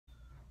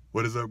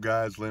What is up,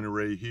 guys? Leonard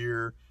Ray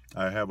here.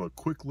 I have a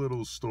quick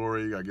little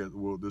story.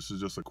 Well, this is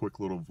just a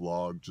quick little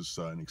vlog, just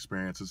an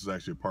experience. This is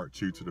actually a part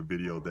 2 to the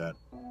video that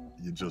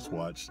you just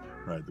watched,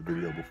 right? The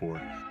video before.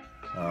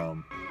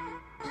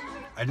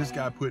 I just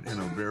got put in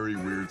a very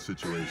weird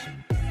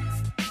situation.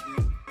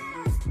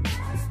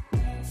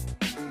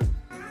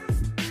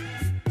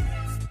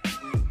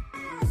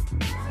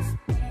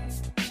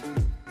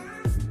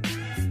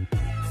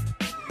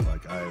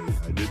 Like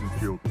I didn't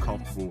feel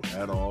comfortable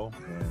at all,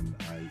 and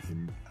I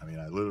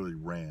literally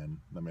ran.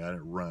 I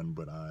didn't run,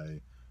 but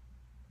I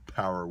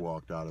power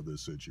walked out of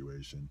this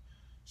situation.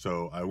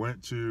 So I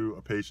went to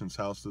a patient's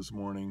house this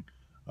morning.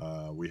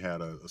 We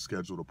had a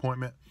scheduled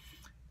appointment,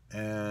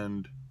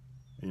 and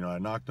I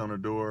knocked on the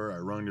door. I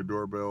rung the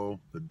doorbell.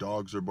 The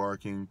dogs are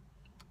barking.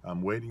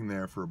 I'm waiting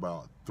there for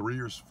about three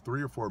or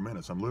 4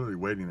 minutes. I'm literally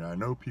waiting there. I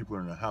know people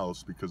are in the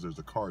house because there's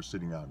a car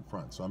sitting out in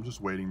front. So I'm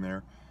just waiting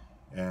there,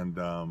 and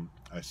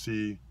I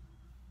see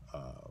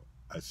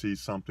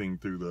something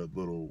through the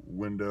little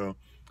window,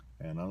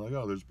 and I'm like,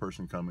 oh, there's a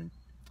person coming.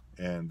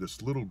 And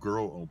this little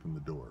girl opened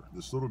the door.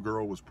 This little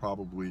girl was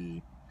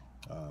probably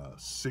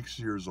 6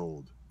 years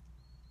old.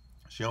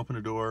 She opened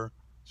the door.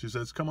 She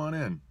says, "Come on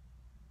in."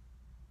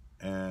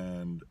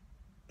 And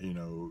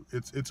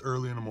it's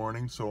early in the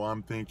morning, so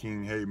I'm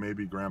thinking, hey,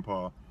 maybe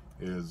Grandpa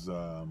is,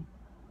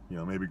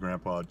 maybe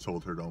Grandpa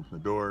told her to open the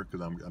door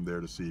because I'm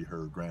there to see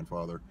her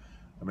grandfather.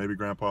 Maybe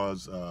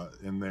Grandpa's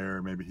in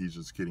there. Maybe he's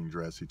just getting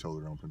dressed. He told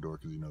her to open the door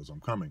because he knows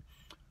I'm coming.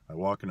 I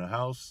walk in the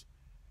house,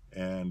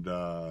 and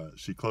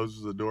she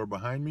closes the door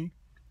behind me,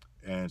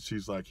 and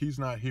she's like, "He's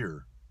not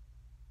here."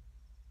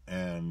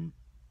 And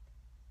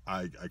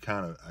I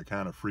kind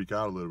of freak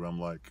out a little bit.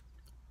 I'm like,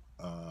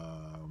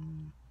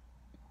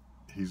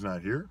 "He's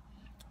not here?"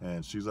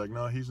 And she's like,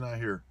 "No, he's not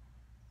here."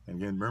 And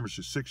again, remember,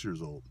 she's 6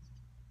 years old.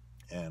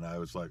 And I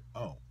was like,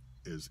 "Oh,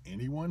 is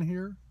anyone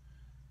here?"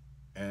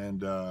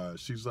 And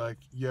she's like,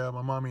 "Yeah,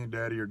 my mommy and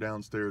daddy are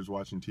downstairs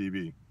watching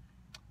TV."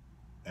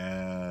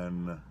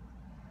 And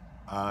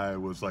I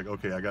was like,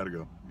 "Okay, I gotta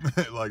go."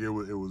 Like it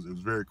was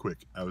very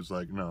quick. I was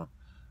like, "No,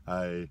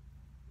 I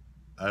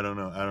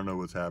don't know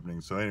what's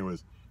happening." So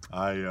anyways,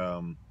 I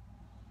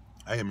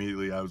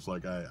immediately, I was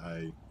like,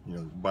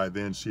 by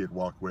then she had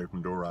walked away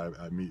from the door.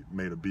 I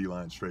made a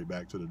beeline straight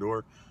back to the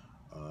door,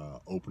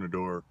 opened the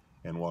door,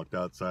 and walked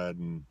outside.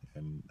 And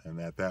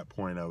at that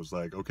point, I was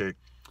like, okay,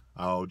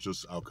 I'll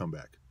come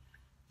back.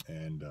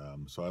 And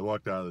so I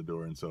walked out of the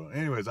door. And so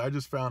anyways, I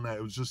just found that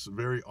it was just a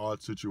very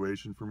odd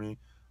situation for me.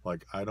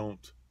 Like,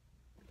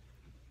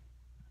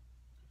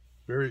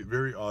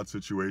 very odd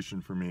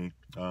situation for me.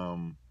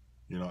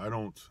 I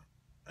don't,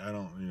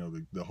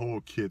 the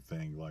whole kid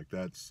thing, like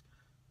that's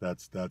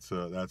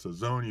a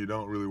zone you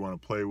don't really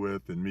want to play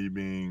with. And me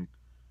being,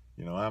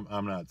 I'm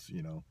not,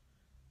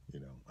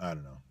 I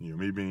don't know,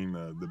 me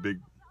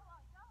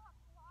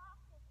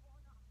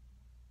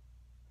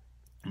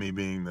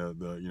being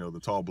the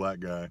tall black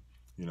guy,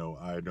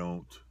 I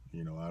don't,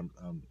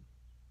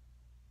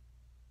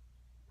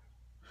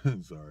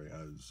 I'm sorry.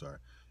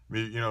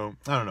 Me, I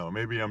don't know,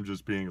 maybe I'm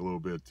just being a little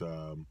bit,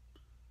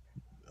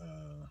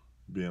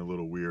 being a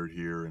little weird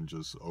here and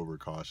just overly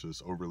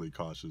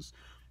cautious.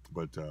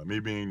 But me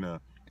being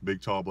a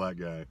big tall black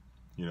guy,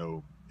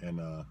 and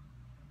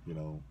you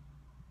know,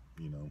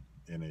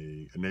 in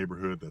a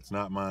neighborhood that's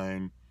not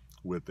mine,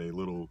 with a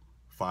little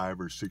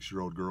 5 or 6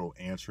 year old girl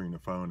answering the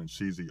phone, and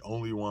she's the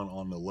only one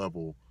on the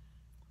level.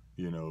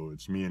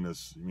 It's me and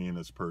this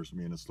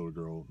little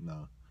girl.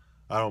 No,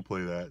 I don't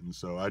play that. And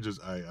so I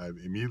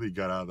immediately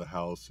got out of the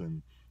house,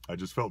 and I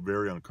just felt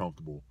very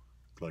uncomfortable.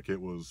 Like,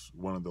 it was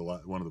one of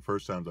the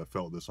first times I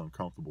felt this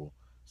uncomfortable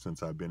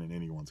since I've been in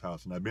anyone's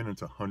house, and I've been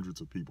into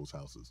hundreds of people's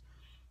houses.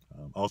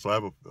 Also, I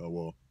have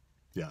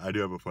I do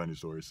have a funny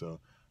story.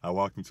 So I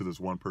walked into this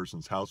one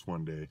person's house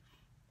one day,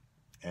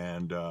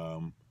 and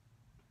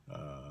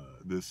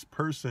this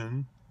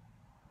person,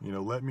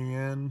 let me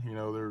in.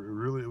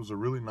 It was a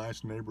really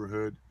nice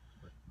neighborhood,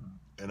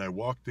 and I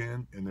walked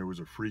in, and there was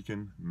a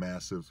freaking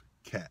massive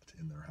cat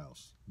in their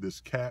house.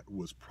 This cat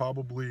was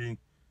probably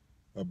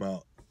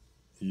about,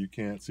 you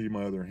can't see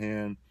my other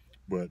hand,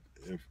 but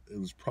if it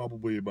was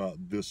probably about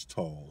this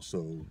tall.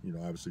 So,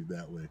 obviously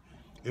that way.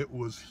 It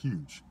was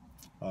huge.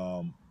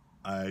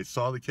 I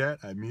saw the cat.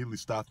 I immediately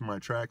stopped in my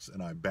tracks,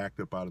 and I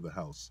backed up out of the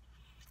house.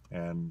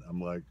 And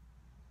I'm like,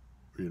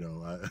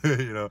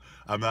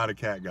 I'm not a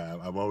cat guy.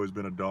 I've always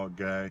been a dog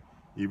guy.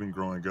 Even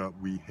growing up,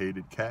 we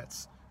hated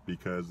cats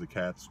because the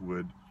cats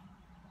would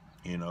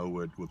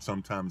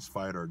sometimes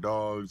fight our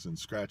dogs and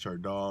scratch our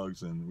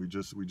dogs, and we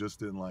just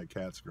didn't like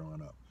cats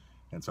growing up.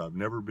 And so I've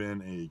never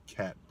been a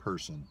cat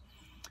person.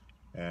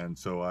 And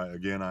so I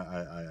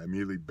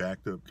immediately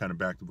backed up out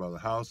of the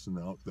house, and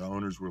the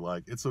owners were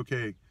like, "It's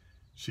okay,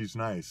 she's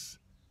nice."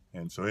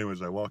 And so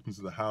anyways, I walked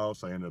into the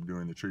house. I ended up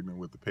doing the treatment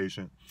with the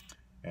patient,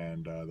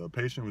 and the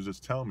patient was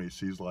just telling me,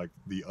 she's like,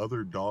 the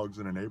other dogs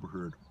in the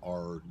neighborhood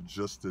are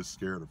just as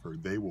scared of her.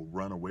 They will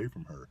run away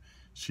from her.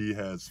 She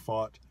has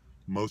fought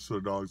most of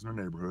the dogs in her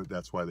neighborhood.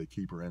 That's why they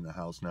keep her in the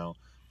house now.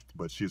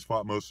 But she has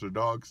fought most of the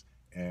dogs,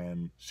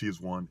 and she has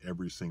won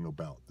every single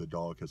bout. The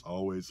dog has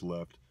always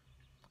left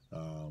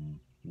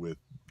with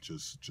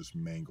just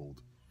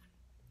mangled.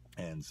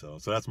 And so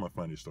that's my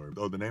funny story.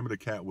 Oh, the name of the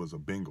cat was a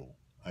Bengal.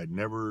 I'd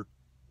never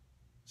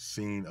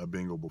seen a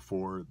Bengal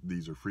before.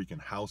 These are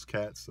freaking house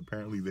cats.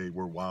 Apparently they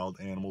were wild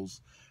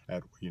animals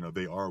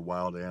they are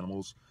wild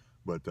animals,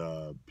 but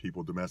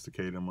people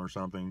domesticated them or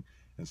something,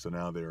 and so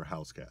now they are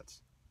house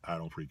cats. I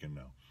don't freaking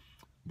know,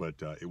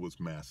 but it was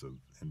massive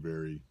and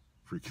very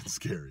freaking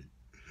scary.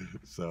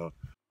 So,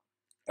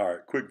 all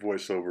right, quick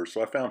voiceover.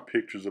 So I found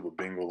pictures of a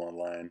Bengal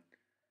online.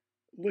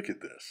 Look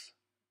at this.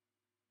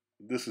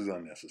 This is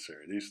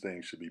unnecessary. These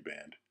things should be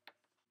banned.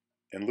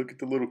 And look at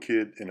the little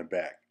kid in the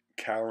back,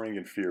 cowering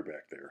in fear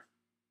back there.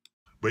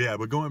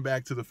 But going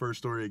back to the first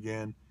story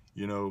again,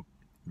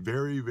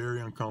 very,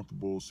 very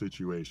uncomfortable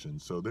situation.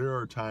 So there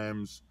are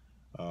times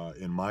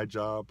in my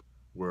job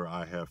where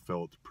I have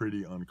felt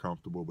pretty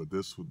uncomfortable, but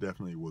this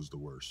definitely was the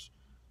worst.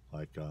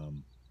 Like,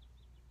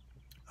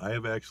 I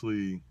have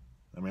actually,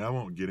 I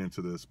won't get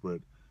into this,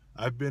 but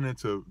I've been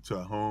into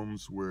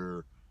homes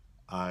where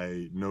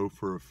I know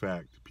for a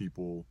fact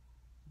people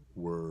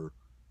were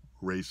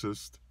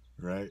racist,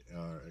 right?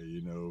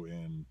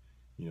 And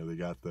they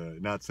got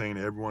not saying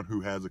everyone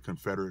who has a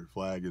Confederate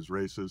flag is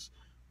racist,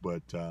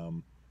 but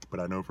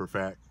I know for a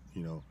fact,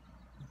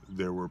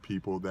 there were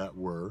people that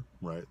were,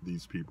 right?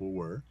 These people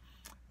were,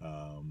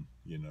 and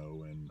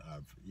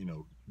I've,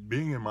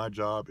 being in my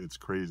job, it's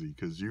crazy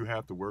because you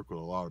have to work with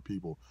a lot of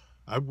people.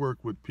 I've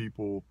worked with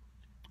people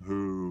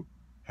who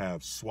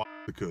have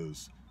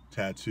swastikas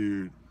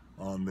tattooed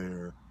on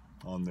their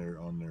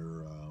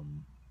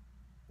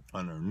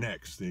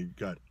necks. They've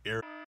got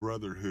Arab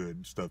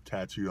Brotherhood stuff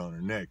tattooed on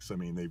their necks.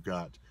 They've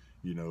got,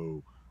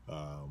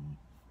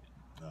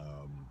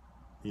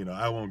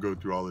 I won't go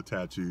through all the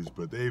tattoos,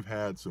 but they've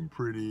had some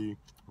pretty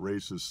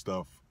racist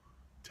stuff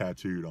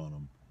tattooed on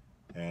them.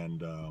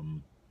 And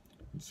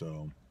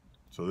so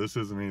this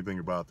isn't anything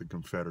about the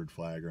Confederate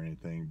flag or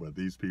anything, but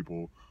these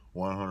people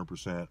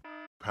 100%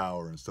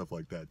 power and stuff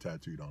like that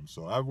tattooed on them.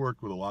 So I've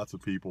worked with lots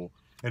of people,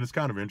 and it's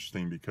kind of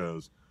interesting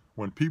because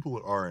when people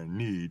are in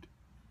need,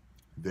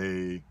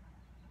 they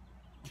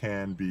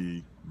can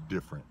be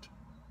different,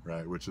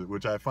 right?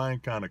 Which I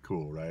find kind of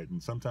cool, right?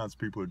 And sometimes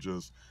people are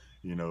just,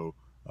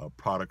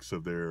 products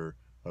of their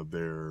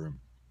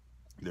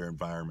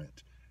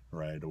environment,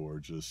 right? Or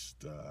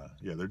just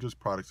they're just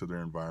products of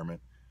their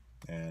environment.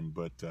 And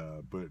but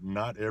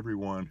not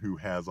everyone who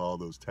has all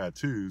those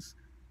tattoos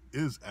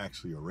is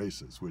actually a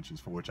racist,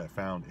 which I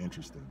found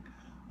interesting.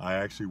 I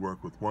actually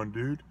worked with one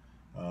dude.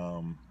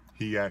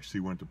 He actually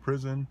went to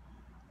prison,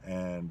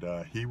 and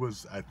I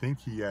think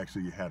he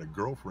actually had a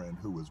girlfriend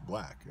who was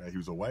black. He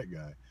was a white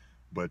guy,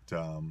 but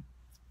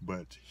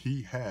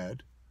he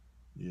had,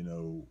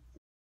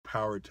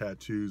 power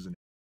tattoos and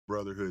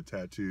brotherhood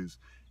tattoos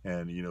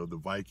and,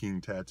 the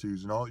Viking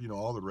tattoos and all,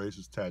 all the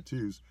racist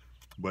tattoos.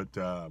 But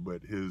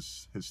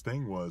his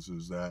thing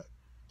is that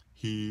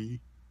he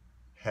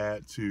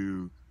had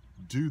to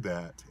do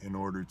that in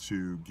order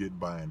to get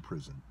by in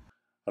prison.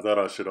 I thought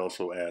I should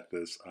also add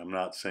this. I'm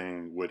not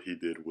saying what he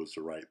did was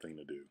the right thing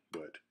to do,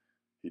 but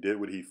he did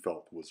what he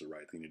felt was the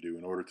right thing to do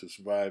in order to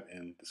survive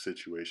in the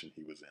situation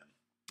he was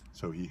in.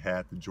 So he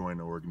had to join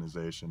the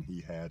organization.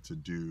 He had to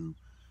do,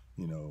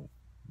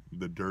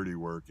 the dirty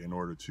work in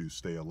order to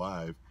stay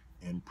alive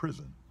in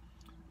prison.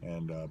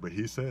 And but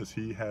he says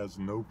he has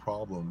no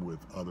problem with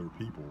other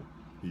people.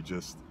 He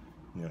just,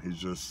 he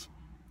just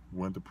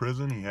went to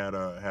prison. He had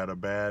a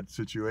bad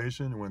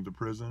situation, went to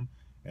prison,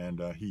 and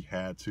he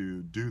had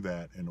to do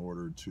that in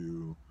order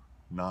to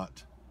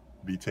not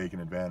be taken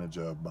advantage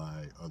of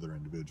by other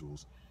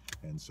individuals.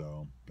 And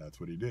so that's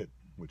what he did,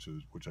 which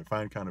I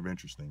find kind of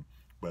interesting.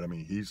 But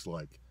he's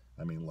like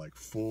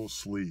full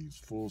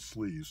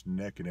sleeves,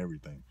 neck and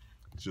everything.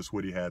 It's just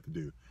what he had to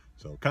do.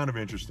 So kind of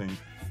interesting.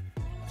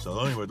 So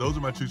anyway, those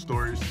are my two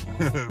stories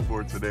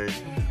for today.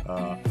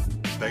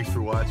 Thanks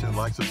for watching.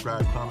 Like,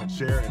 subscribe, comment,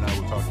 share, and I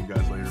will talk to you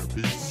guys later.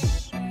 Peace.